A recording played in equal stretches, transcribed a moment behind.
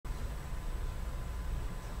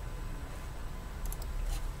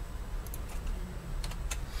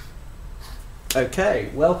Okay,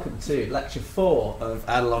 welcome to Lecture 4 of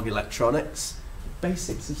Analogue Electronics,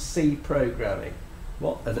 Basics of C Programming.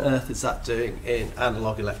 What on earth is that doing in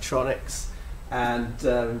Analogue Electronics? And,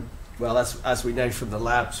 well, as we know from the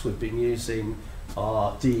labs, we've been using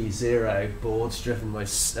our DE0 boards driven by,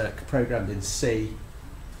 programmed in C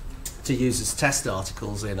to use as test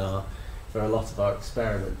articles for a lot of our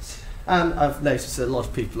experiments. And I've noticed that a lot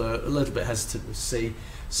of people are a little bit hesitant with C.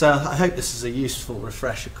 So I hope this is a useful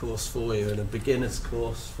refresher course for you and a beginner's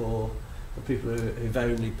course for people who've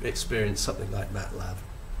only experienced something like MATLAB.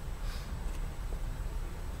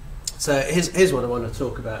 So here's what I want to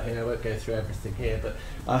talk about here. I won't go through everything here, but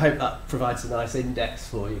I hope that provides a nice index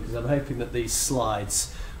for you, because I'm hoping that these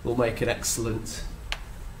slides will make an excellent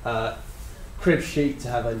crib sheet to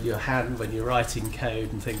have under your hand when you're writing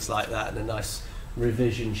code and things like that, and a nice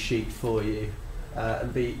revision sheet for you.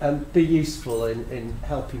 And be useful in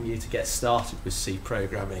helping you to get started with C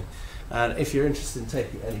programming. And if you're interested in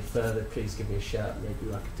taking it any further, please give me a shout and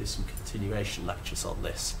maybe I could do some continuation lectures on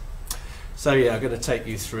this. So yeah, I'm going to take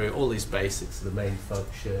you through all these basics of the main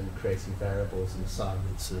function, creating variables and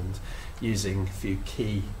assignments, and using a few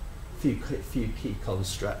key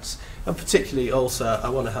constructs. And particularly also, I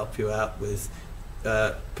want to help you out with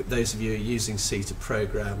those of you using C to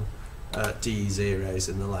program DE0s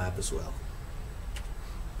in the lab as well.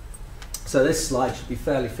 So this slide should be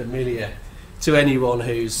fairly familiar to anyone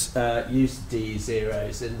who's used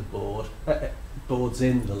DE0s in the boards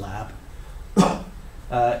in the lab.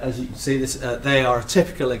 As you can see, they are a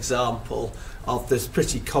typical example of this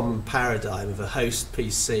pretty common paradigm of a host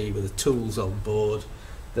PC with the tools on board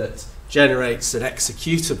that generates an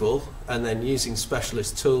executable and then using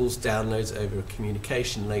specialist tools downloads over a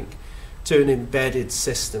communication link to an embedded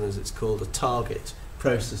system, as it's called, a target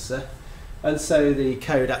processor. And so the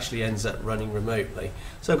code actually ends up running remotely.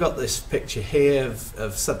 So I've got this picture here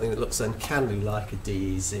of something that looks uncannily like a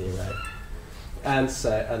DE0. And as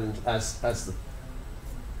the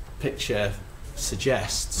picture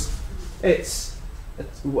suggests, a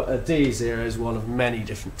DE0 is one of many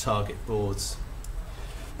different target boards.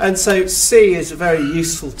 And so C is a very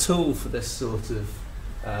useful tool for this sort of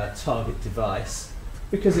target device,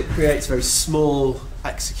 because it creates very small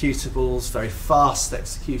executables, very fast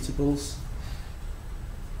executables.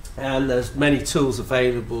 And there's many tools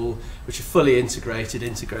available which are fully integrated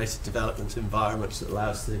development environments that allow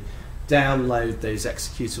us to download those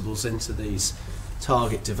executables into these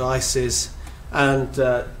target devices and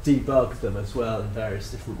debug them as well in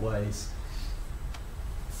various different ways.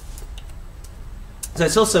 So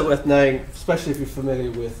it's also worth knowing, especially if you're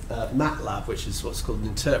familiar with MATLAB, which is what's called an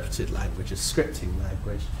interpreted language, a scripting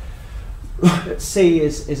language. C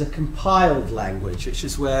is a compiled language, which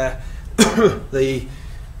is where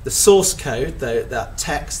the source code, that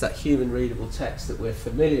text, that human readable text that we're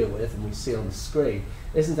familiar with and we see on the screen,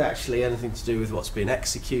 isn't actually anything to do with what's been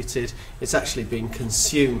executed. It's actually being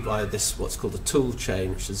consumed by this, what's called a tool chain,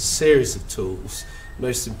 which is a series of tools, the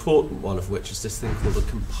most important one of which is this thing called a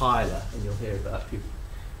compiler, and you'll hear about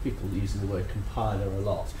people using the word compiler a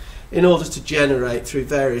lot, in order to generate through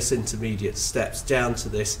various intermediate steps down to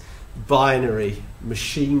this binary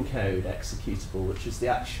machine code executable, which is the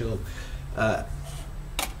actual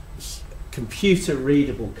computer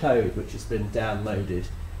readable code which has been downloaded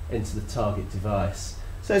into the target device.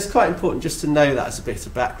 So it's quite important just to know that as a bit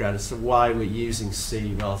of background as to why we're using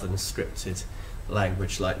C rather than a scripted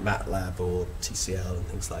language like MATLAB or TCL and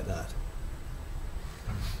things like that.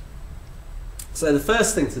 So the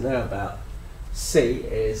first thing to know about C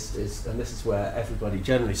is, and this is where everybody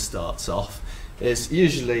generally starts off, is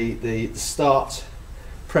usually the start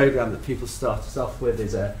program that people start us off with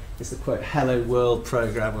is the quote hello world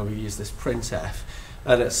program, where we use this printf,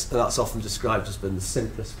 and that's often described as being the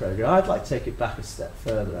simplest program. I'd like to take it back a step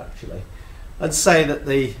further actually and say that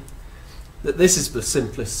this is the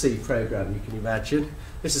simplest C program you can imagine.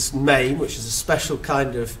 This is main, which is a special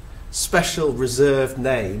kind of special reserved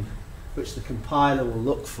name which the compiler will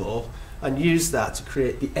look for and use that to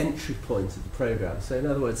create the entry point of the program. So in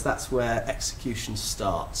other words, that's where execution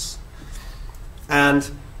starts. And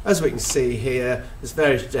as we can see here, there's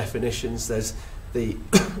various definitions. There's the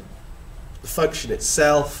function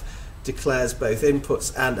itself declares both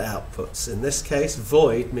inputs and outputs. In this case,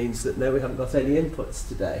 void means that no, we haven't got any inputs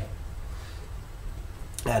today.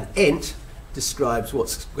 And int describes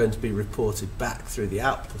what's going to be reported back through the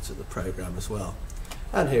output of the program as well.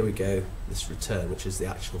 And here we go, this return, which is the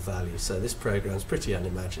actual value. So this program is pretty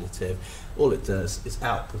unimaginative. All it does is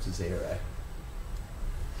output a 0.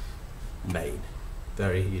 Main.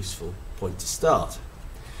 Very useful point to start.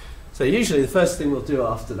 So usually the first thing we'll do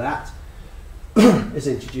after that is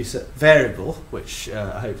introduce a variable, which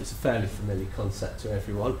I hope is a fairly familiar concept to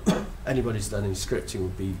everyone. Anybody who's done any scripting will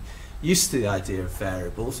be used to the idea of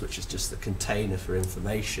variables, which is just a container for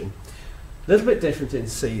information. A little bit different in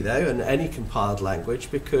C though, and any compiled language,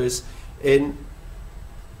 because in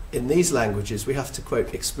these languages we have to,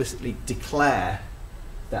 quote, explicitly declare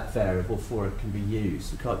that variable before it can be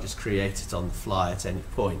used. We can't just create it on the fly at any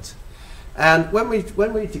point. And when we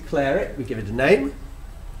declare it, we give it a name,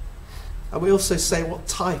 and we also say what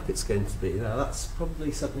type it's going to be. Now that's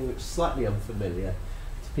probably something which is slightly unfamiliar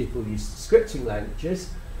to people used to scripting languages.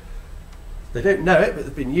 They don't know it, but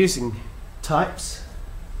they've been using types,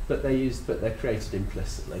 but they're created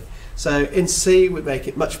implicitly. So in C we make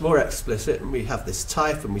it much more explicit, and we have this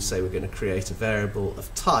type, and we say we're going to create a variable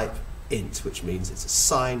of type int, which means it's a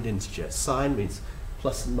signed integer. Sign means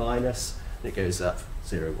plus and minus, and it goes up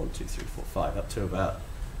 0, 1, 2, 3, 4, 5, up to about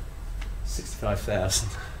 65,000.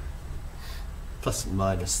 Plus and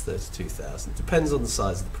minus 32,000. Depends on the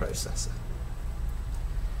size of the processor.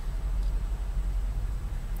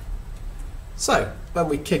 So, when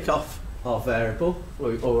we kick off our variable,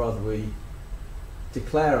 or rather we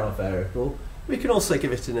declare our variable, we can also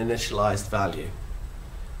give it an initialized value.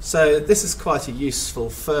 So this is quite a useful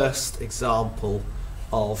first example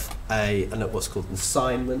of what's called an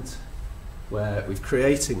assignment, where we're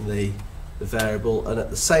creating the variable, and at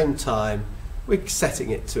the same time we're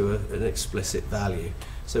setting it to an explicit value.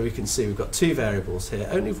 So we can see we've got two variables here,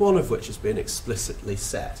 only one of which has been explicitly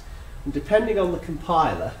set. And depending on the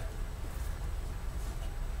compiler,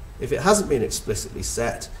 if it hasn't been explicitly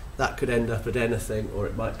set, that could end up at anything, or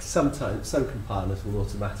it might sometimes, some compilers will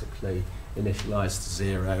automatically initialize to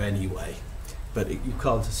 0 anyway, but you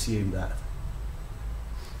can't assume that.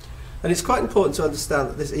 And it's quite important to understand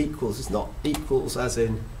that this equals is not equals as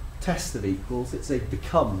in test of equals, it's a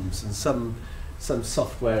becomes, and some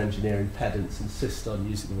software engineering pedants insist on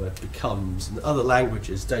using the word becomes, and other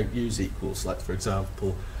languages don't use equals, like for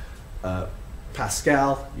example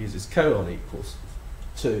Pascal uses colon equals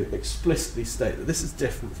to explicitly state that this is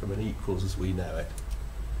different from an equals as we know it.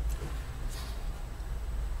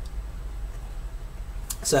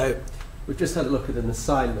 So we've just had a look at an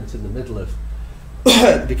assignment in the middle of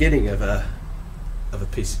the beginning of a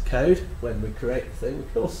piece of code. When we create the thing, we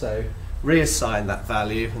can also reassign that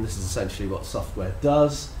value, and this is essentially what software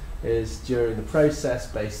does, is during the process,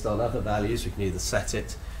 based on other values, we can either set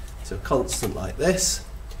it to a constant like this,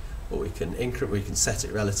 or we can set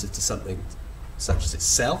it relative to something such as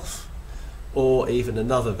itself, or even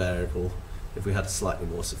another variable if we had a slightly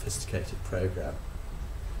more sophisticated program.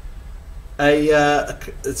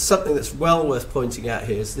 Something that's well worth pointing out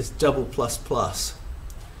here is this double plus plus.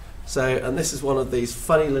 So, and this is one of these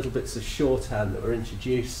funny little bits of shorthand that were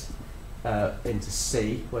introduced into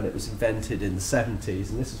C when it was invented in the 70s,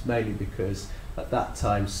 and this was mainly because at that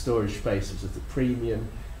time storage space was at a premium.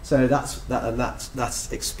 So that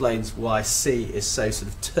explains why C is so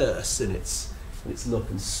sort of terse in its look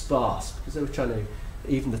and sparse, because they were trying to,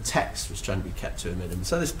 even the text was trying to be kept to a minimum.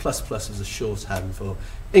 So this plus plus was a shorthand for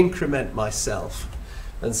increment myself,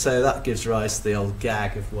 and so that gives rise to the old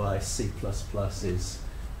gag of why C++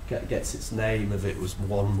 gets its name of it was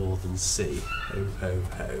one more than C. Ho ho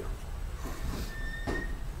ho.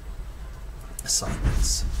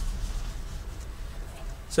 Assignments.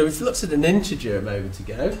 So we've looked at an integer a moment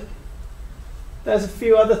ago. There's a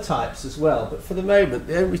few other types as well, but for the moment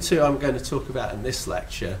the only two I'm going to talk about in this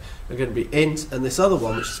lecture are going to be int and this other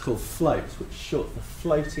one which is called float, which is short for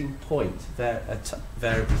floating point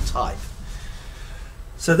variable type.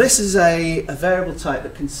 So this is a variable type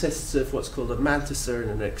that consists of what's called a mantissa and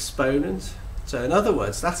an exponent. So in other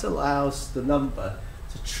words, that allows the number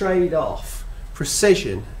to trade off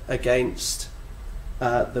precision against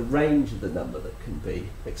the range of the number that can be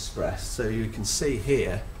expressed. So you can see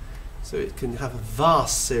here, so it can have a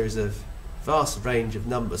vast range of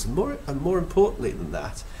numbers, and more importantly than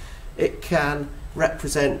that, it can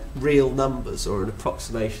represent real numbers or an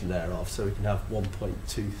approximation thereof. So we can have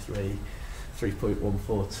 1.23,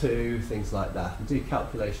 3.142, things like that, and do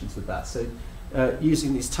calculations with that. So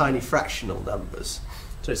using these tiny fractional numbers.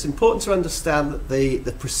 So it's important to understand that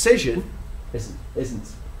the precision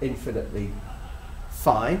isn't infinitely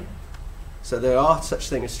fine. So there are such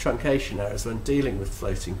things as truncation errors when dealing with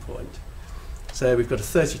floating point. So we've got a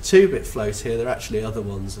 32-bit float here. There are actually other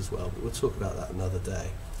ones as well, but we'll talk about that another day.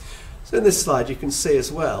 So in this slide you can see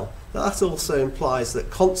as well that also implies that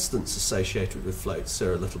constants associated with floats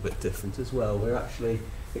are a little bit different as well. We're actually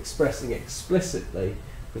expressing explicitly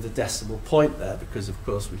with a decimal point there, because of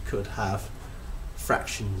course we could have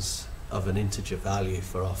fractions of an integer value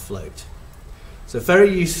for our float. So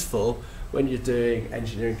very useful when you're doing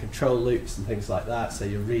engineering control loops and things like that. So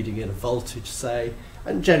you're reading in a voltage, say,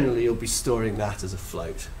 and generally you'll be storing that as a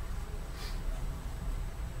float.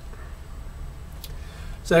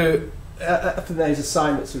 So up in those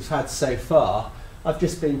assignments we've had so far, I've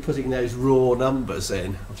just been putting those raw numbers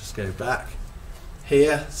in. I'll just go back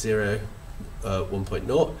here, 0,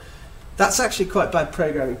 1.0. That's actually quite bad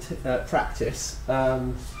programming practice.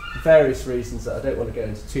 Various reasons that I don't want to go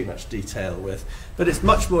into too much detail with, but it's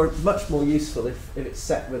much more useful if it's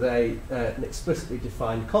set with an explicitly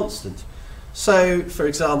defined constant. So, for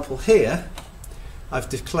example, here I've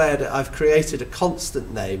created a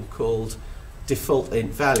constant name called default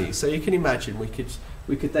int value. So you can imagine we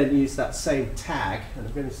could then use that same tag, and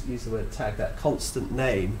I'm going to use the word tag, that constant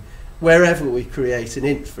name, wherever we create an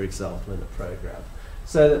int, for example, in a program,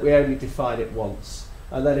 so that we only define it once.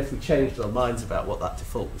 And then if we changed our minds about what that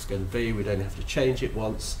default was going to be, we'd only have to change it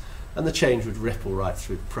once, and the change would ripple right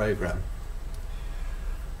through the program.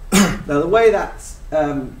 Now, the way that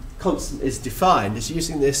constant is defined is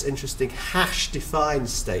using this interesting hash define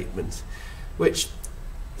statement, which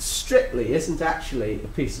strictly isn't actually a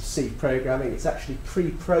piece of C programming, it's actually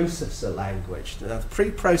preprocessor language. Now, the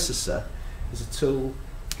preprocessor is a tool,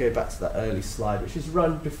 go back to that early slide, which is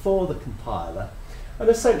run before the compiler, and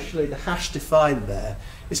essentially the hash define there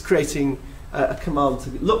is creating a command to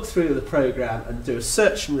look through the program and do a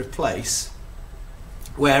search and replace.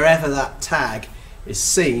 Wherever that tag is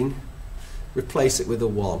seen, replace it with a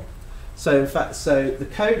 1. So in fact, so the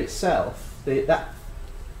code itself, that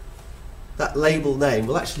label name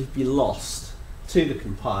will actually be lost to the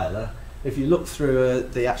compiler. If you look through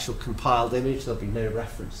the actual compiled image, there'll be no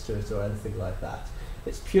reference to it or anything like that.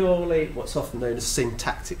 It's purely what's often known as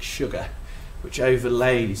syntactic sugar, which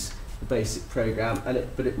overlays the basic program,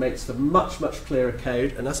 but it makes for much clearer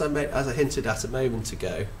code. And as I hinted at a moment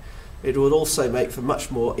ago, it would also make for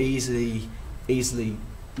much more easily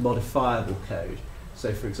modifiable code.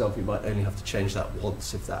 So, for example, you might only have to change that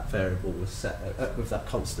once if that variable was set, if that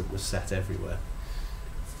constant was set everywhere.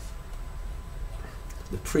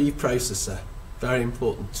 The preprocessor, very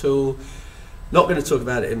important tool. Not going to talk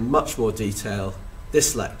about it in much more detail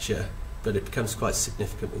this lecture, but it becomes quite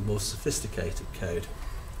significant with more sophisticated code.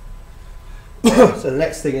 So the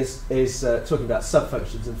next thing is talking about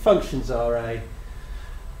subfunctions, and functions are an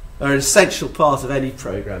essential part of any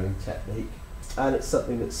programming technique. And it's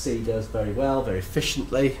something that C does very well, very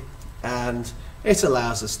efficiently, and it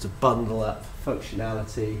allows us to bundle up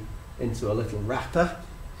functionality into a little wrapper.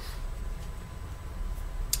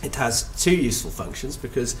 It has two useful functions,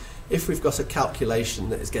 because if we've got a calculation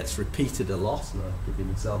that gets repeated a lot, and I'll give you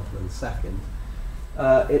an example in a second,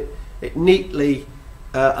 it neatly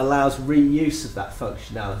allows reuse of that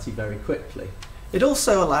functionality very quickly. It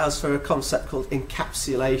also allows for a concept called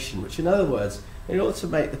encapsulation, which in other words, in order to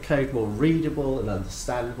make the code more readable and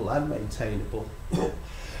understandable and maintainable,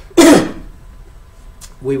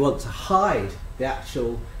 we want to hide the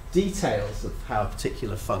actual details of how a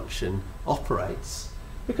particular function operates,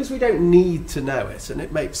 because we don't need to know it, and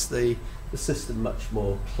it makes the system much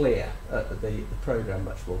more clear, the program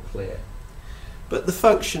much more clear. But the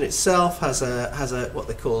function itself has a what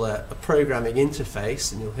they call a programming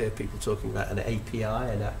interface, and you'll hear people talking about an API,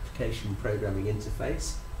 an application programming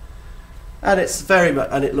interface. And it's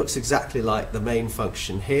and it looks exactly like the main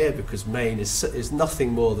function here, because main is nothing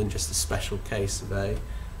more than just a special case of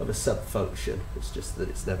a sub-function. It's just that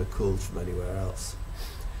it's never called from anywhere else.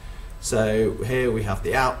 So here we have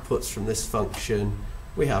the outputs from this function.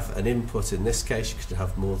 We have an input in this case. You could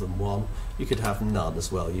have more than one. You could have none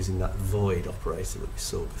as well, using that void operator that we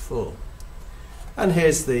saw before. And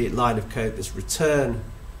here's the line of code, this return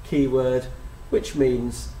keyword, which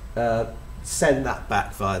means send that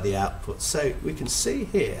back via the output. So we can see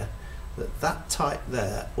here that that type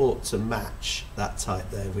there ought to match that type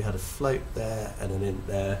there. If we had a float there and an int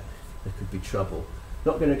there, there could be trouble.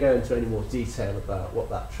 Not going to go into any more detail about what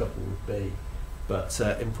that trouble would be, but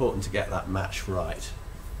important to get that match right.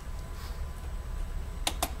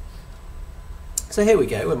 So here we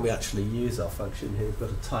go, when we actually use our function. Here we've got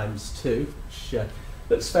a ×2, which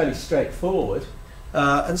looks fairly straightforward.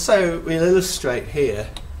 And so we'll illustrate here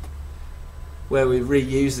where we're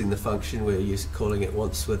reusing the function. We're calling it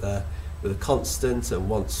once with a constant and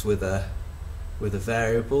once with a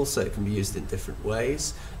variable, so it can be used in different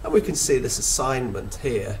ways. And we can see this assignment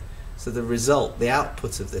here. So the result, the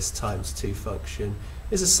output of this ×2 function,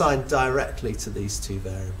 is assigned directly to these two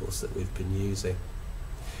variables that we've been using.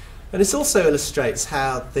 And it also illustrates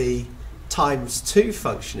how the ×2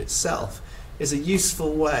 function itself is a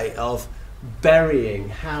useful way of burying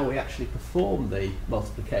how we actually perform the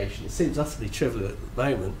multiplication. It seems utterly trivial at the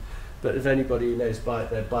moment, but if anybody who knows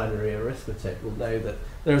their binary arithmetic will know that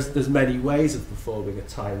there's many ways of performing a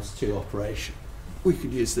times 2 operation. We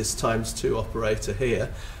could use this times 2 operator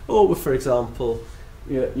here, or for example,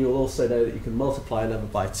 you'll also know that you can multiply a number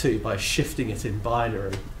by 2 by shifting it in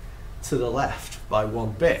binary to the left by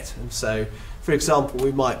 1 bit. And so, for example,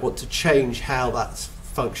 we might want to change how that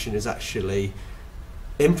function is actually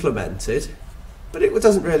implemented, but it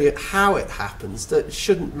doesn't really how it happens. That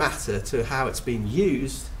shouldn't matter to how it's being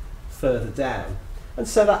used further down. And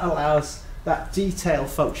so that allows that detail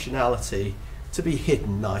functionality to be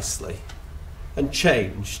hidden nicely and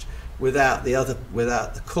changed without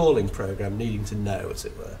the calling program needing to know, as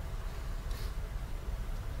it were.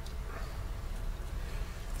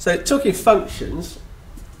 So talking functions,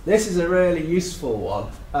 this is a really useful one.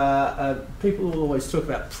 People will always talk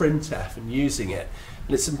about printf and using it.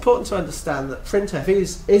 And it's important to understand that printf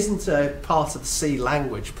isn't a part of the C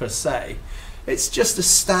language per se. It's just a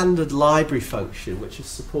standard library function which is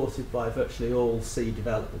supported by virtually all C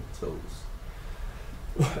development tools.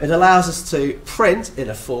 It allows us to print in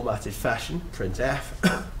a formatted fashion, printf,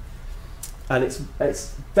 and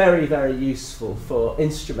it's very, very useful for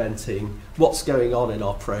instrumenting what's going on in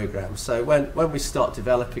our program. So when we start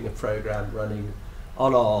developing a program running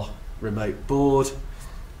on our remote board,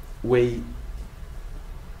 we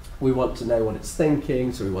want to know what it's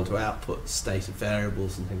thinking, so we want to output state of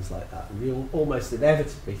variables and things like that. And we almost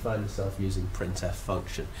inevitably find ourselves using printf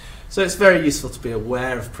function. So it's very useful to be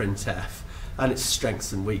aware of printf and its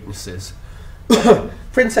strengths and weaknesses.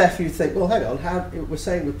 Printf, you think, well, hang on, we're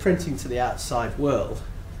saying we're printing to the outside world,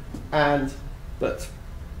 but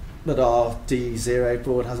our D0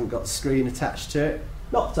 board hasn't got a screen attached to it.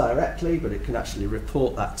 Not directly, but it can actually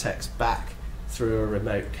report that text back through a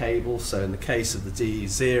remote cable. So in the case of the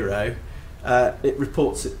D0, it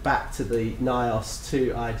reports it back to the NIOS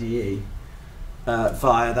 2 IDE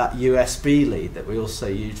via that USB lead that we also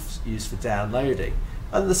use for downloading.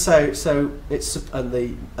 And the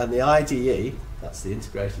IDE, that's the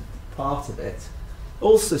integrated part of it,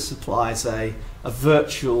 also supplies a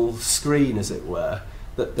virtual screen, as it were,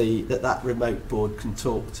 that remote board can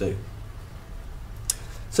talk to.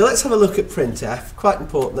 So let's have a look at printf. Quite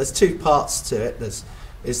important. There's 2 parts to it.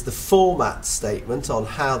 Is the format statement on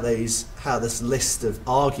how this list of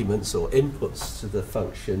arguments or inputs to the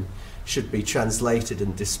function should be translated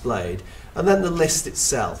and displayed, and then the list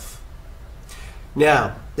itself.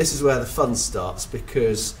 Now, this is where the fun starts,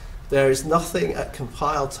 because there is nothing at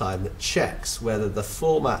compile time that checks whether the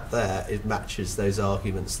format there matches those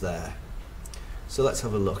arguments there. So let's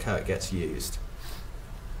have a look how it gets used.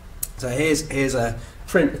 So here's a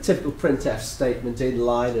typical printf statement in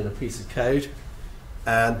line in a piece of code.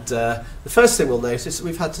 And the first thing we'll notice is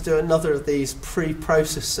we've had to do another of these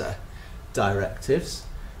preprocessor directives.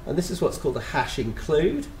 And this is what's called a hash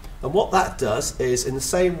include. And what that does is, in the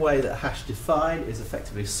same way that hash define is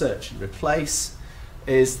effectively search and replace,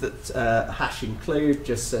 is that hash include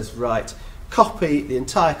just says, right, copy the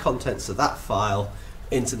entire contents of that file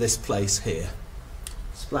into this place here.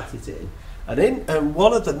 Splat it in. And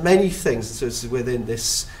one of the many things that is within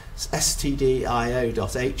this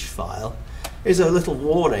stdio.h file is a little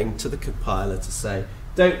warning to the compiler to say,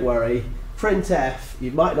 don't worry, printf,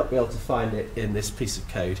 you might not be able to find it in this piece of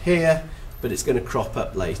code here, but it's going to crop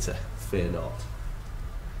up later, fear not.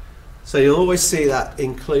 So you'll always see that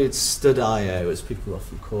includes stdio, as people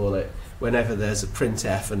often call it, whenever there's a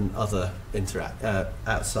printf and other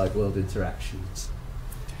outside world interactions.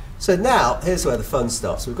 So now, here's where the fun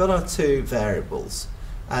starts. We've got our 2 variables,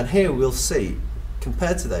 and here we'll see,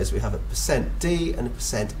 compared to those, we have a %d and a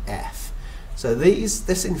 %f. So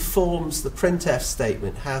this informs the printf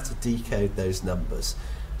statement how to decode those numbers.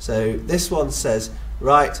 So this one says,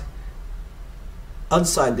 right,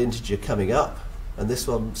 unsigned integer coming up, and this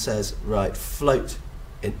one says, right, float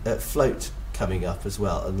coming up as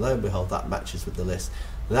well, and lo and behold, that matches with the list.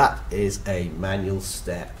 That is a manual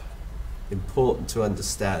step. Important to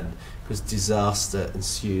understand, because disaster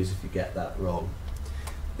ensues if you get that wrong.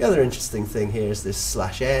 The other interesting thing here is this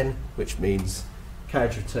 /n, which means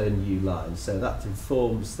carriage return new line. So that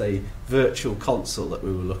informs the virtual console that we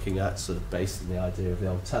were looking at, sort of based on the idea of the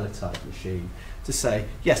old teletype machine, to say,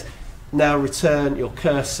 yes, now return your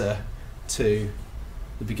cursor to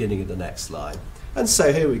the beginning of the next line. And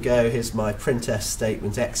so here we go, here's my printf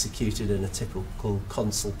statement executed in a typical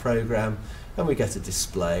console program, and we get a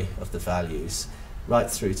display of the values right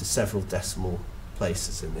through to several decimal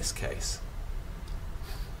places in this case.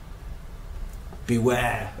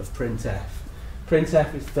 Beware of printf.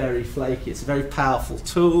 Printf is very flaky. It's a very powerful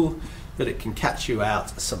tool, but it can catch you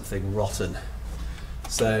out as something rotten.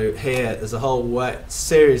 So here there's a whole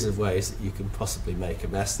series of ways that you can possibly make a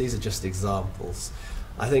mess. These are just examples.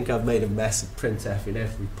 I think I've made a mess of printf in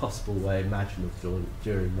every possible way imaginable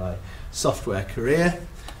during my software career.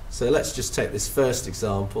 So let's just take this first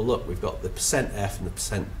example. Look, we've got the %f and the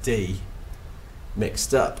 %d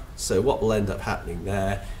mixed up. So what will end up happening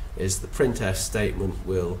there is the printf statement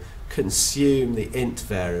will consume the int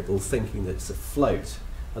variable thinking that it's a float,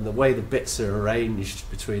 and the way the bits are arranged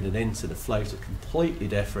between an int and a float are completely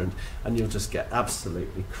different, and you'll just get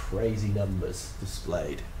absolutely crazy numbers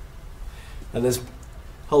displayed. And there's a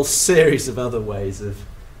whole series of other ways of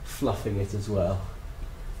fluffing it as well.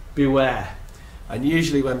 Beware. And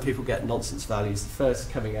usually when people get nonsense values, the first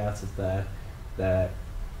coming out of their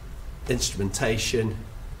instrumentation,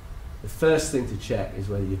 the first thing to check is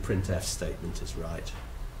whether your printf statement is right.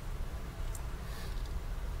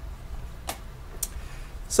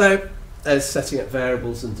 So there's setting up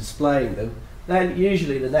variables and displaying them. Then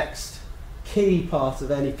usually the next key part of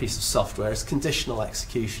any piece of software is conditional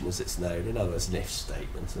execution, as it's known. In other words, an if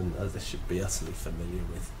statement, and this should be utterly familiar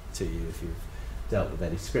to you if you've dealt with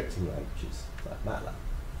any scripting languages like MATLAB.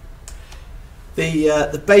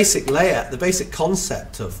 The basic layout, the basic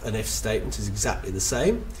concept of an if statement is exactly the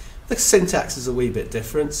same. The syntax is a wee bit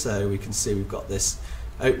different, so we can see we've got this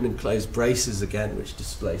open and close braces again, which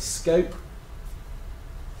displays scope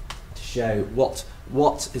to show what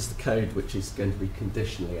is the code which is going to be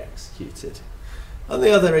conditionally executed. And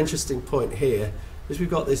the other interesting point here is we've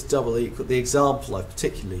got this double equal. The example I've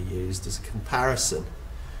particularly used is a comparison,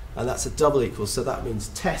 and that's a double equal, so that means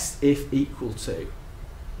test if equal to.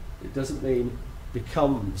 It doesn't mean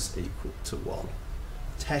becomes equal to 1.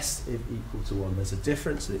 Test if equal to 1. There's a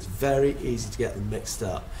difference, and it's very easy to get them mixed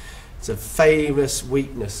up. It's a famous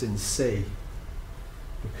weakness in C,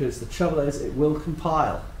 because the trouble is it will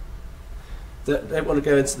compile. Don't want to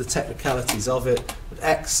go into the technicalities of it, but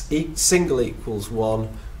x single equals 1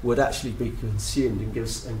 would actually be consumed and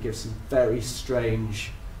give some very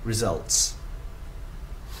strange results.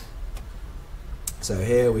 So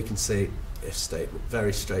here we can see if statement,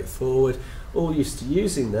 very straightforward, all used to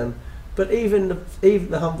using them, but even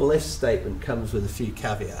the humble if statement comes with a few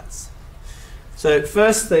caveats. So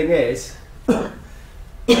first thing is,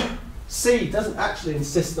 C doesn't actually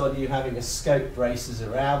insist on you having a scope braces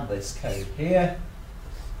around this code here,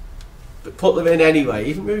 but put them in anyway,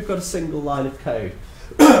 even when we've got a single line of code.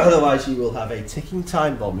 Otherwise you will have a ticking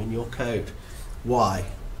time bomb in your code. Why?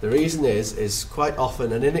 The reason is quite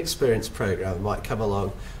often an inexperienced programmer might come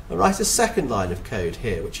along and write a second line of code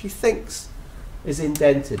here, which he thinks is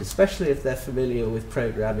indented, especially if they're familiar with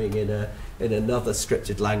programming in another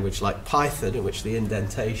scripted language like Python, in which the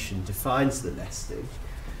indentation defines the nesting.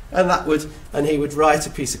 And he would write a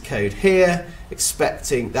piece of code here,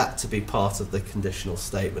 expecting that to be part of the conditional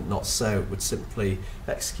statement. Not so, it would simply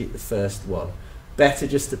execute the first one. Better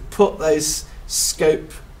just to put those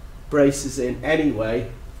scope braces in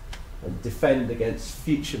anyway and defend against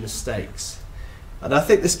future mistakes. And I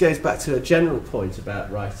think this goes back to a general point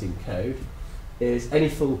about writing code, is any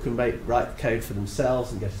fool can write code for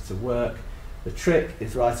themselves and get it to work. The trick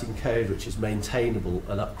is writing code which is maintainable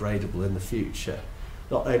and upgradable in the future,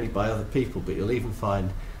 not only by other people, but you'll even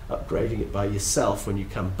find upgrading it by yourself when you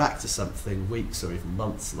come back to something weeks or even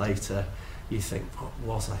months later, you think, what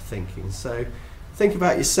was I thinking? So think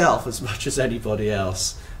about yourself as much as anybody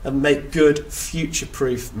else and make good,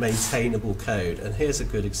 future-proof, maintainable code. And here's a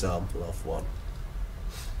good example of one.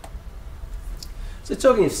 So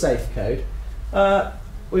talking of safe code,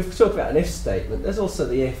 we've talked about an if statement. There's also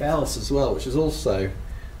the if-else as well, which is also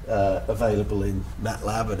available in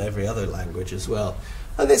MATLAB and every other language as well.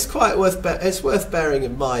 And it's quite worth bearing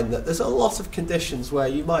in mind that there's a lot of conditions where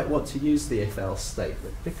you might want to use the if-else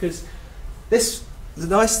statement, because the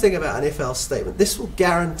nice thing about an if-else statement, this will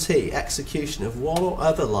guarantee execution of one or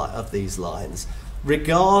other of these lines,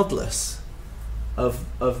 regardless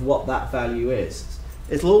of what that value is.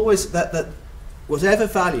 It'll always, that whatever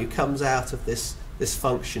value comes out of this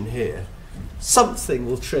function here, something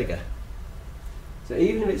will trigger. So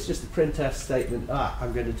even if it's just a printf statement,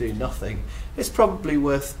 I'm going to do nothing, it's probably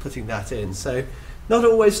worth putting that in. So not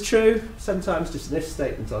always true, sometimes just an if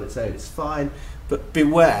statement on its own is fine, but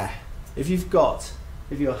beware, if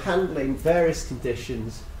you're handling various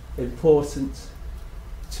conditions important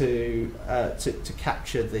to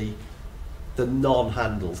capture the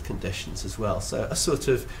non-handled conditions as well. So a sort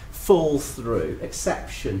of fall through,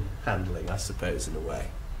 exception handling, I suppose, in a way.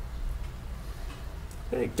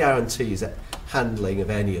 And it guarantees handling of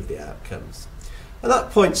any of the outcomes. And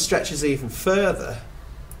that point stretches even further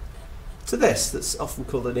to this, that's often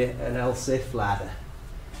called an else-if ladder.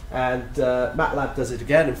 And MATLAB does it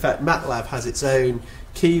again. In fact, MATLAB has its own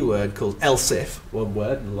keyword called else if, one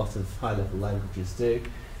word, and a lot of high-level languages do.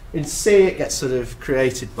 In C, it gets sort of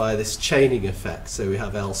created by this chaining effect, so we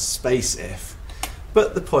have else space if.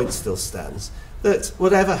 But the point still stands, that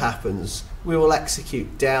whatever happens, we will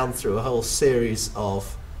execute down through a whole series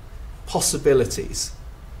of possibilities.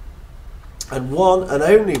 And one and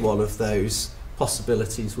only one of those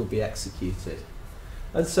possibilities will be executed.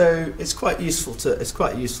 And so it's quite a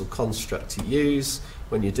useful construct to use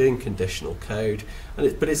when you're doing conditional code. But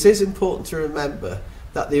it is important to remember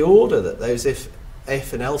that the order that those if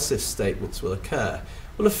and else if statements will occur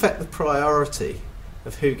will affect the priority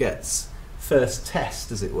of who gets first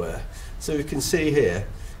test, as it were. So we can see here,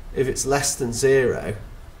 if it's less than 0,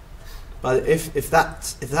 but if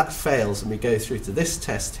that fails and we go through to this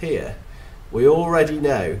test here, we already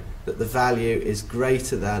know that the value is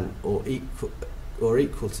greater than or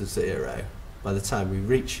equal to 0 by the time we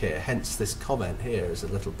reach here. Hence this comment here is a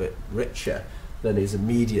little bit richer than is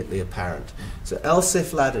immediately apparent. So else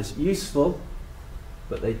if ladders useful,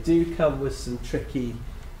 but they do come with some tricky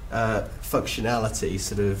functionality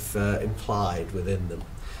sort of implied within them.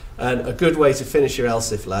 And a good way to finish your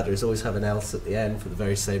else if ladder is always have an else at the end for the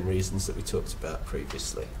very same reasons that we talked about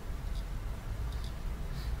previously.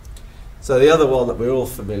 So the other one that we're all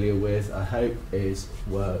familiar with, I hope,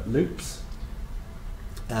 were loops.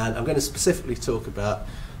 And I'm going to specifically talk about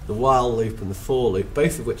the while loop and the for loop,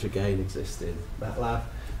 both of which again exist in MATLAB.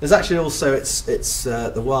 There's actually also it's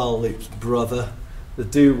the while loop's brother, the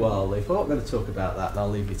do while loop. I'm not going to talk about that, and I'll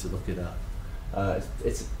leave you to look it up.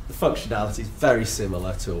 The functionality is very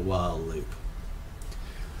similar to a while loop.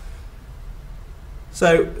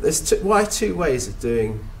 So there's why two ways of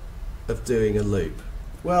doing a loop?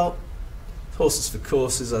 Well, horses for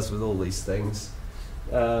courses, as with all these things.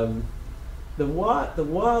 The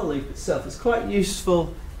while loop itself is quite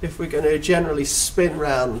useful if we're going to generally spin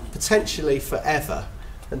round potentially forever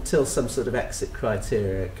until some sort of exit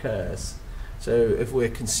criteria occurs. So if we're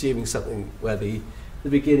consuming something where the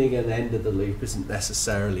beginning and end of the loop isn't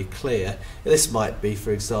necessarily clear, this might be,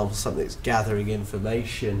 for example, something that's gathering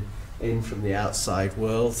information in from the outside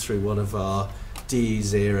world through one of our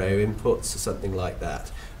D0 inputs or something like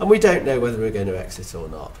that. And we don't know whether we're going to exit or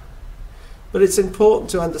not. But it's important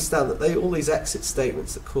to understand that all these exit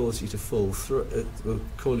statements that cause you to fall through, will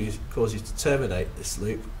cause you to terminate this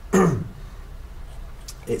loop.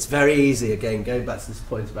 It's very easy, again, going back to this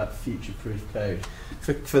point about future-proof code,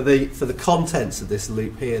 for the contents of this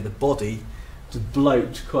loop here, the body, to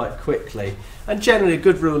bloat quite quickly. And generally, a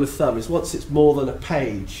good rule of thumb is once it's more than a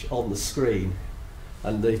page on the screen,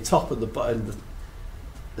 and the top and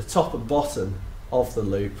the top and bottom of the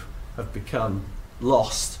loop have become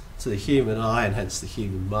lost to the human eye and hence the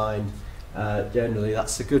human mind. Generally,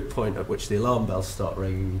 that's a good point at which the alarm bells start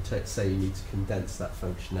ringing. You say you need to condense that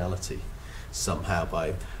functionality somehow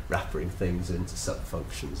by wrapping things into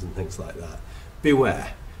sub-functions and things like that.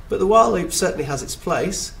 Beware. But the while loop certainly has its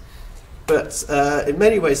place, but in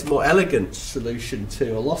many ways a more elegant solution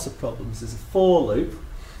to a lot of problems is a for loop.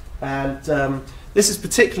 And this is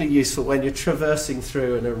particularly useful when you're traversing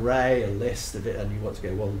through an array, a list of it, and you want to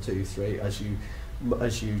go 1, 2, 3 as you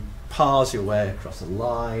parse your way across a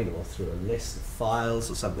line or through a list of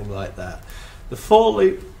files or something like that. The for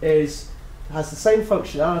loop has the same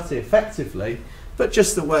functionality effectively, but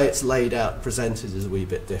just the way it's laid out and presented is a wee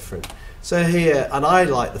bit different. So here, and I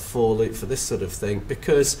like the for loop for this sort of thing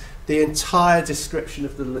because the entire description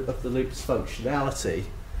of the loop's functionality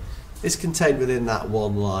is contained within that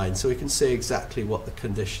one line, so we can see exactly what the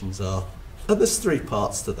conditions are. And there's 3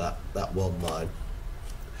 parts to that one line.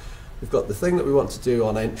 We've got the thing that we want to do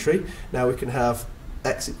on entry. Now we can have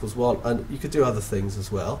x equals 1, and you could do other things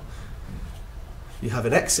as well. You have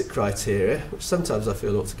an exit criteria, which sometimes I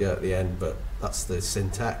feel ought to go at the end, but that's the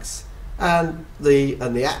syntax. And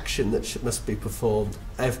the action that must be performed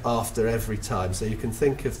after every time. So you can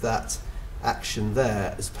think of that action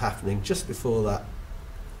there as happening just before that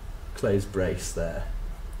close brace there.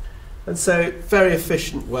 And so very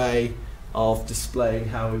efficient way of displaying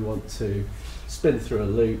how we want to spin through a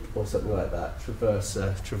loop or something like that, traverse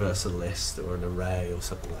a list or an array or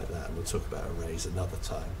something like that, and we'll talk about arrays another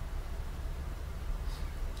time.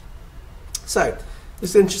 So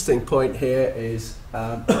this interesting point here is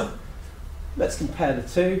let's compare the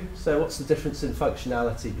two. So what's the difference in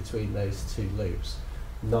functionality between those two loops?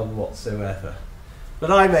 None whatsoever.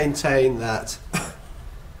 But I maintain that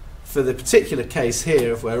for the particular case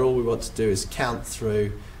here of where all we want to do is count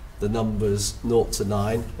through the numbers 0 to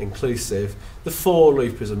 9 inclusive, the for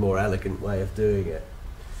loop is a more elegant way of doing it.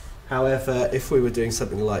 However, if we were doing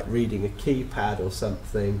something like reading a keypad or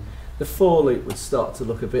something, the for loop would start to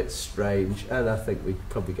look a bit strange, and I think we'd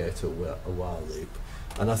probably go to a while loop.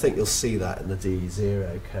 And I think you'll see that in the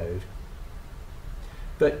D0 code.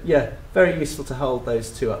 But yeah, very useful to hold those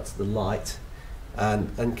two up to the light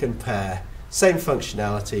and compare. Same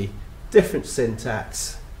functionality, different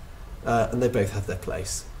syntax, and they both have their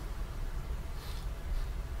place.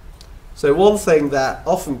 So one thing that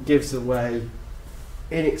often gives away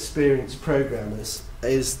inexperienced programmers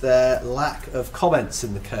is their lack of comments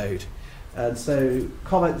in the code. And so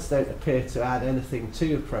comments don't appear to add anything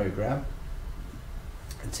to a program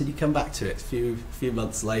until you come back to it a few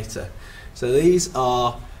months later. So these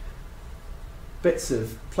are bits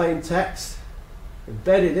of plain text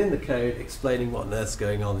embedded in the code explaining what on earth's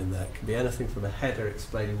going on in there. It can be anything from a header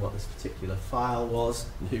explaining what this particular file was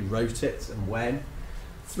and who wrote it and when,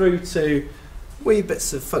 through to wee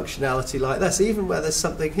bits of functionality like this, even where there's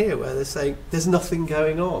something here where they're saying there's nothing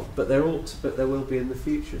going on, but there will be in the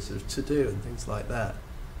future, sort of to do and things like that.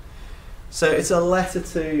 So it's a letter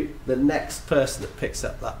to the next person that picks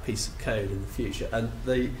up that piece of code in the future, and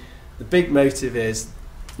the big motive is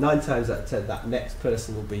 9 times out of 10 that next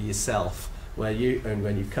person will be yourself, when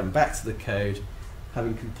you come back to the code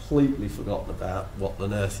having completely forgotten about what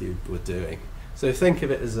on earth you were doing. So think of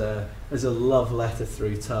it as a love letter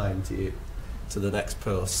through time to you, to the next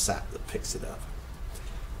poor sap that picks it up.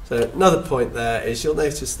 So another point there is you'll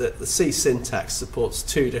notice that the C syntax supports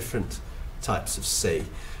 2 different types of C.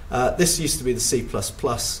 This used to be the C++.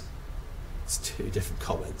 It's 2 different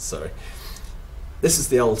comments, sorry. This is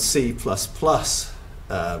the old C++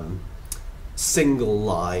 single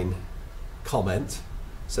line comment.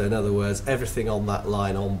 So in other words, everything on that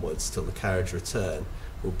line onwards till the carriage return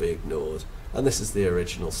will be ignored. And this is the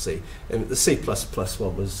original C. And the C++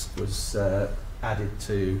 one was added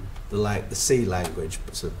to the C language,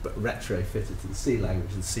 sort of retrofitted to the C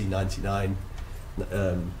language, the C99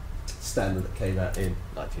 standard that came out in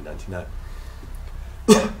 1999.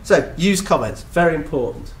 So use comments, very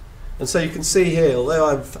important. And so you can see here, although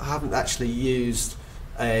I haven't actually used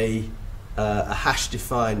a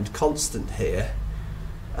hash-defined constant here,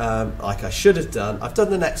 like I should have done, I've done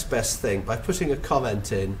the next best thing by putting a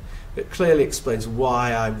comment in. It clearly explains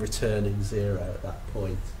why I'm returning 0 at that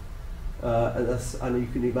point. And you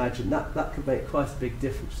can imagine that could make quite a big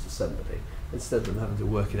difference to somebody, instead of them having to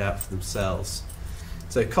work it out for themselves.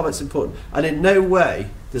 So comment's important. And in no way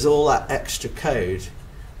does all that extra code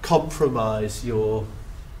compromise your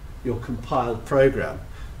compiled program,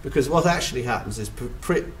 because what actually happens is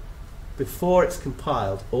before it's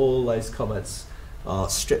compiled, all those comments are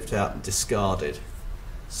stripped out and discarded.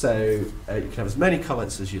 So you can have as many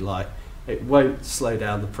comments as you like. It won't slow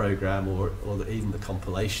down the program or even the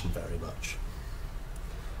compilation very much.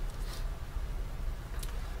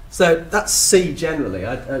 So that's C generally.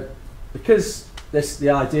 Because the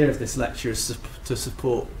idea of this lecture is to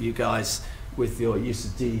support you guys with your use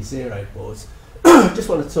of D0 boards, I just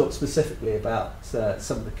want to talk specifically about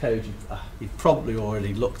some of the code you've probably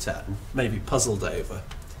already looked at and maybe puzzled over.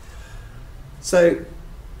 So,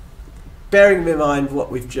 bearing in mind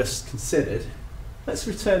what we've just considered, let's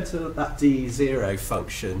return to that D0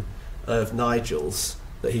 function of Nigel's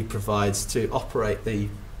that he provides to operate the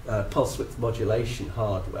pulse width modulation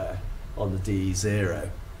hardware on the D0.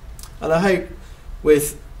 And I hope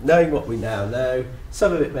with knowing what we now know,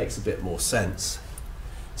 some of it makes a bit more sense.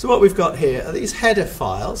 So what we've got here are these header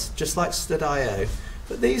files, just like std.io,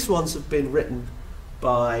 but these ones have been written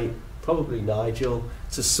by probably Nigel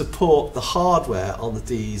to support the hardware on the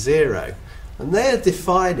D0. And they're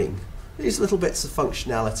defining these little bits of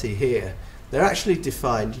functionality here. They're actually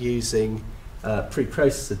defined using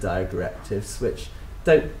preprocessor directives, which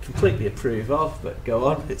don't completely approve of, but go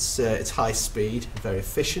on. It's high speed, very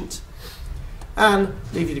efficient, and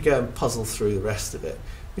leave you to go and puzzle through the rest of it.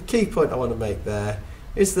 The key point I want to make there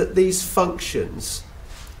is that these functions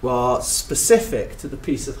are specific to the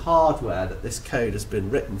piece of hardware that this code has been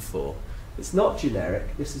written for. It's not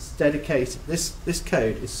generic. This is dedicated. This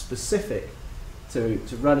code is specific to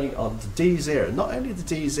running on the D0. Not only the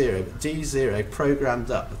D0, but D0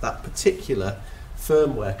 programmed up with that particular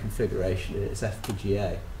firmware configuration in its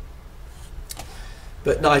FPGA.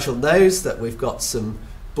 But Nigel knows that we've got some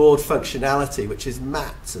board functionality, which is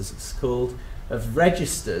mapped, as it's called, of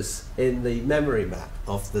registers in the memory map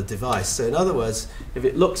of the device. So in other words, if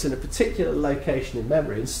it looks in a particular location in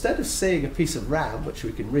memory, instead of seeing a piece of RAM, which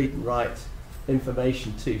we can read and write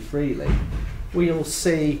information to freely, we'll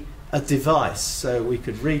see a device. So we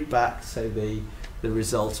could read back, say, the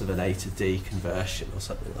result of an A to D conversion or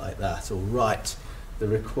something like that, or write the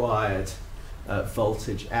required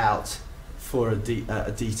voltage out for a D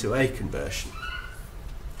to A conversion.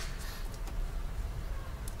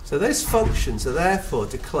 So those functions are therefore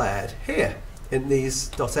declared here in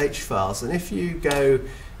these .h files. And if you go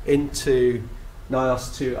into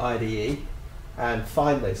NIOS 2 IDE and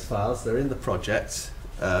find those files, they're in the project,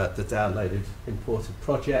 the downloaded imported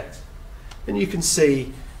project, and you can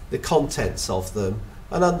see the contents of them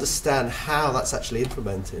and understand how that's actually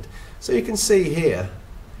implemented. So you can see here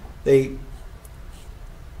these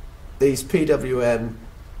PWM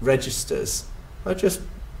registers just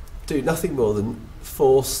do nothing more than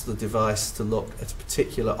force the device to look at a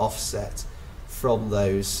particular offset from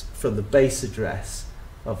the base address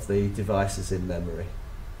of the devices in memory.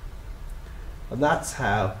 And that's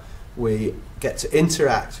how we get to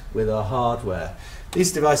interact with our hardware.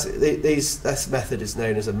 These devices, this method is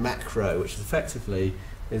known as a macro, which effectively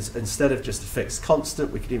is, instead of just a fixed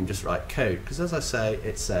constant, we could even just write code. Because as I say,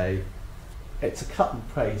 it's a cut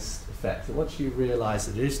and paste effect. And once you realise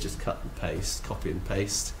that it is just cut and paste, copy and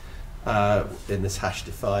paste in this hash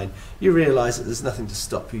define, you realise that there's nothing to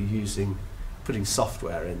stop you putting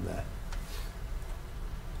software in there.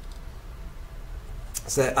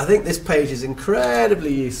 So I think this page is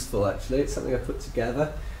incredibly useful. Actually, it's something I put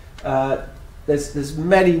together. There's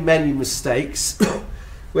many mistakes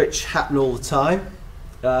which happen all the time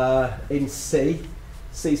in C.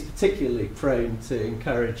 C is particularly prone to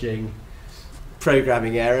encouraging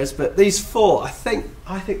programming errors, but these four, I think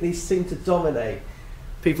these seem to dominate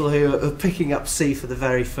people who are picking up C for the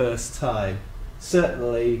very first time.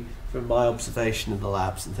 Certainly from my observation in the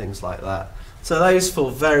labs and things like that. So those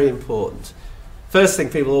four, very important. First thing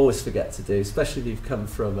people always forget to do, especially if you've come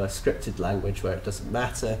from a scripted language where it doesn't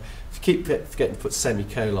matter, if you keep forgetting to put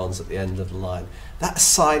semicolons at the end of the line, that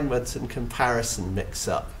assignment and comparison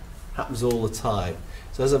mix-up happens all the time.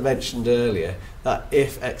 So as I mentioned earlier, that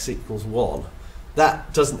if x equals 1,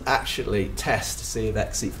 that doesn't actually test to see if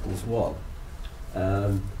x equals 1.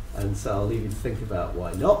 And so I'll leave you to think about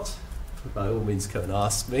why not. By all means, come and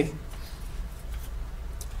ask me.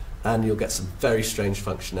 And you'll get some very strange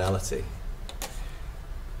functionality.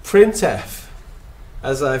 Printf,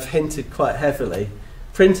 as I've hinted quite heavily,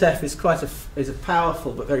 printf is a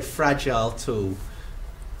powerful but very fragile tool.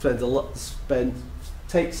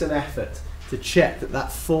 Takes an effort to check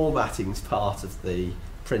that formatting part of the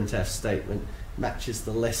printf statement matches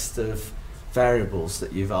the list of variables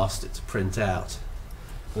that you've asked it to print out.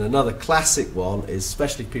 And another classic one is,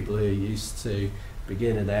 especially people who are used to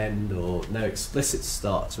begin and end or no explicit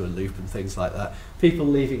start to a loop and things like that, people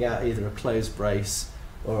leaving out either a closed brace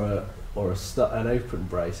or an open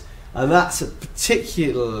brace. And that's a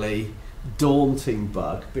particularly daunting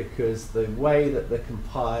bug, because the way that the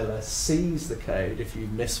compiler sees the code, if you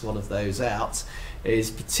miss one of those out,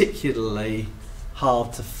 is particularly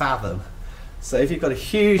hard to fathom. So if you've got a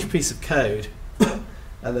huge piece of code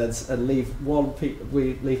and leave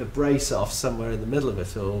a brace off somewhere in the middle of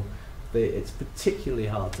it all, it's particularly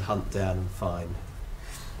hard to hunt down and find.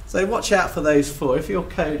 So watch out for those four. If your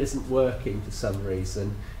code isn't working for some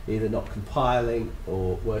reason, either not compiling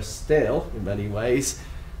or, worse still, in many ways,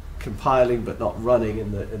 compiling but not running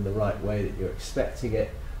in the right way that you're expecting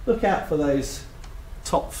it, look out for those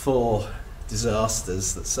top four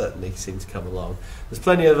disasters that certainly seem to come along. There's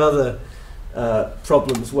plenty of other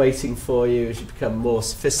problems waiting for you as you become more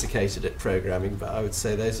sophisticated at programming, but I would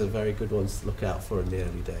say those are very good ones to look out for in the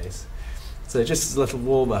early days. So just as a little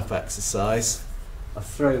warm-up exercise, I've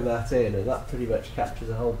thrown that in, and that pretty much captures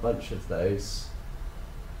a whole bunch of those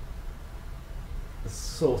the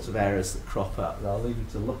sort of errors that crop up, and I'll leave you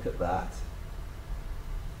to look at that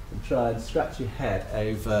and try and scratch your head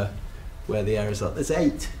over where the errors are. There's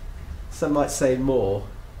 8. Some might say more.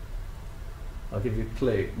 I'll give you a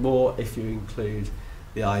clue. More if you include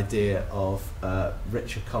the idea of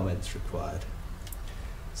richer comments required.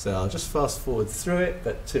 So I'll just fast forward through it,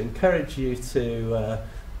 but to encourage you to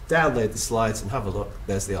download the slides and have a look,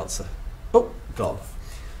 there's the answer. Oh, gone.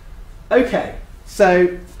 Okay,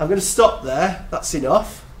 so I'm going to stop there. That's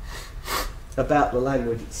enough about the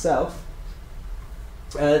language itself.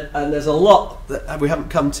 And there's a lot that we haven't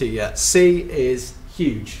come to yet. C is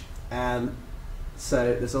huge, and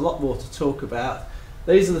so there's a lot more to talk about.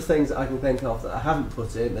 These are the things that I can think of that I haven't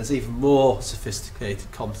put in. There's even more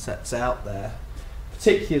sophisticated concepts out there,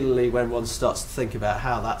 particularly when one starts to think about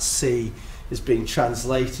how that C is being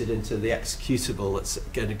translated into the executable that's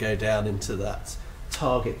going to go down into that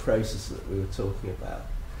target processor that we were talking about.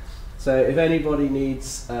 So if anybody needs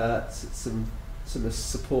some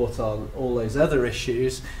support on all those other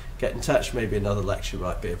issues, get in touch. Maybe another lecture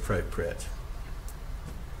might be appropriate.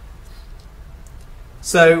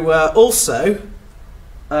 So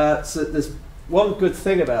so there's one good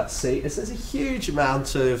thing about C is there's a huge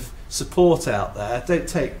amount of support out there. Don't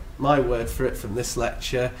take my word for it from this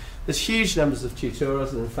lecture. There's huge numbers of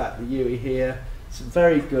tutorials, and in fact the UE here, some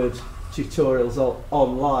very good tutorials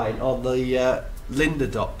online on the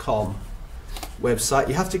lynda.com website.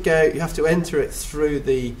 You have to enter it through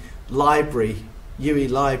the library, UE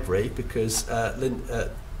library, because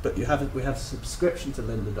but we have a subscription to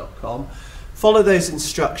lynda.com. Follow those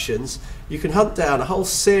instructions. You can hunt down a whole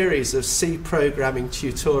series of C programming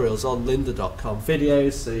tutorials on lynda.com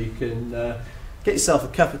videos, so you can get yourself a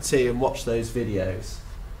cup of tea and watch those videos.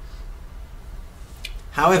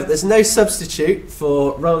 However, there's no substitute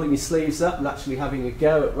for rolling your sleeves up and actually having a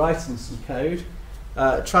go at writing some code.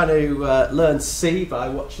 Trying to learn C by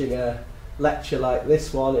watching a lecture like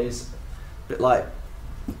this one is a bit like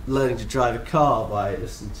learning to drive a car by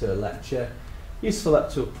listening to a lecture. Useful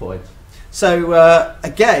up to a point. So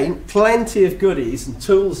again, plenty of goodies and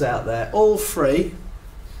tools out there, all free,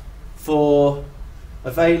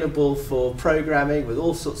 available for programming with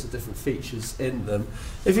all sorts of different features in them.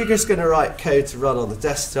 If you're just going to write code to run on the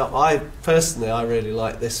desktop, I really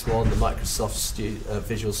like this one, the Microsoft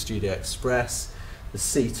Visual Studio Express, the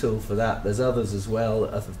C tool for that. There's others as well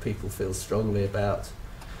that other people feel strongly about.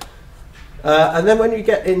 And then when you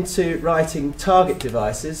get into writing target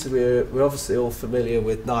devices, we're obviously all familiar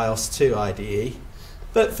with NIOS 2 IDE,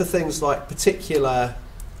 but for things like particular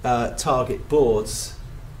target boards,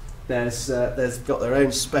 there's got their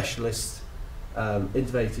own specialist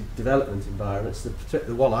innovative development environments.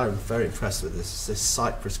 The one I'm very impressed with is this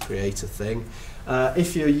Cypress Creator thing.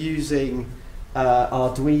 If you're using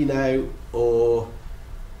Arduino or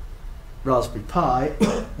Raspberry Pi,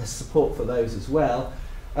 there's support for those as well.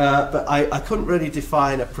 But I couldn't really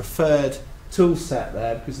define a preferred tool set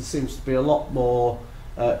there, because there seems to be a lot more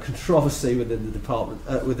controversy within the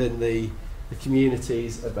department, within the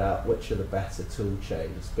communities about which are the better tool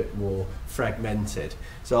chains. It's a bit more fragmented.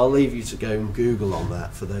 So I'll leave you to go and Google on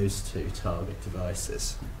that for those two target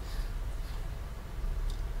devices.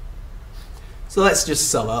 So let's just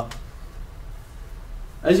sum up.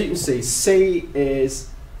 As you can see, C is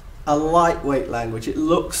a lightweight language. It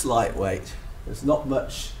looks lightweight. There's not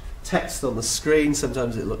much text on the screen.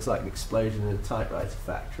 Sometimes it looks like an explosion in a typewriter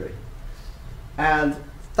factory. And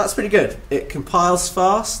that's pretty good. It compiles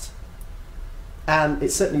fast, and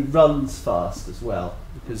it certainly runs fast as well,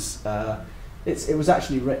 because it was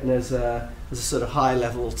actually written as a sort of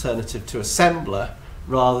high-level alternative to assembler,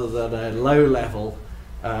 rather than a low-level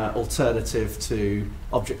alternative to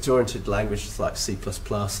object-oriented languages like C++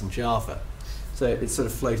 and Java. So it sort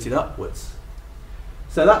of floated upwards.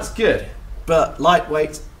 So that's good. But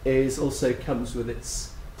lightweight also comes with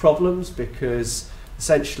its problems, because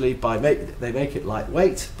essentially they make it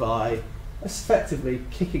lightweight by effectively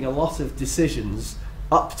kicking a lot of decisions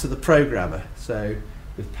up to the programmer. So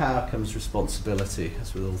with power comes responsibility,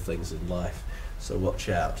 as with all things in life, so watch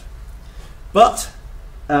out. But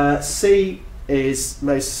C is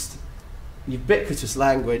most ubiquitous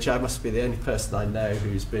language. I must be the only person I know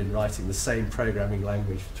who's been writing the same programming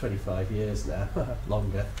language for 25 years now,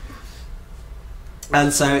 longer.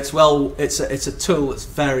 And so it's a tool that's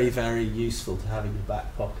very, very useful to have in your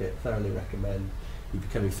back pocket. Thoroughly recommend you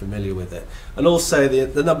becoming familiar with it. And also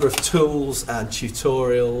the number of tools and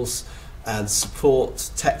tutorials and support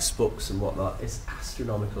textbooks and whatnot is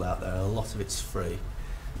astronomical out there, and a lot of it's free.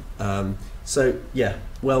 So yeah,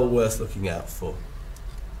 well worth looking out for.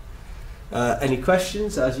 Any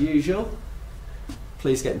questions, as usual,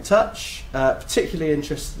 please get in touch. Particularly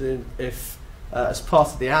interested in if as part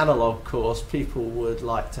of the Analogue course, people would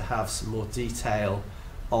like to have some more detail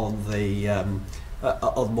on the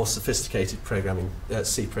on more sophisticated programming,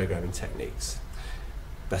 C programming techniques.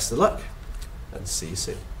 Best of luck, and see you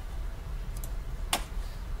soon.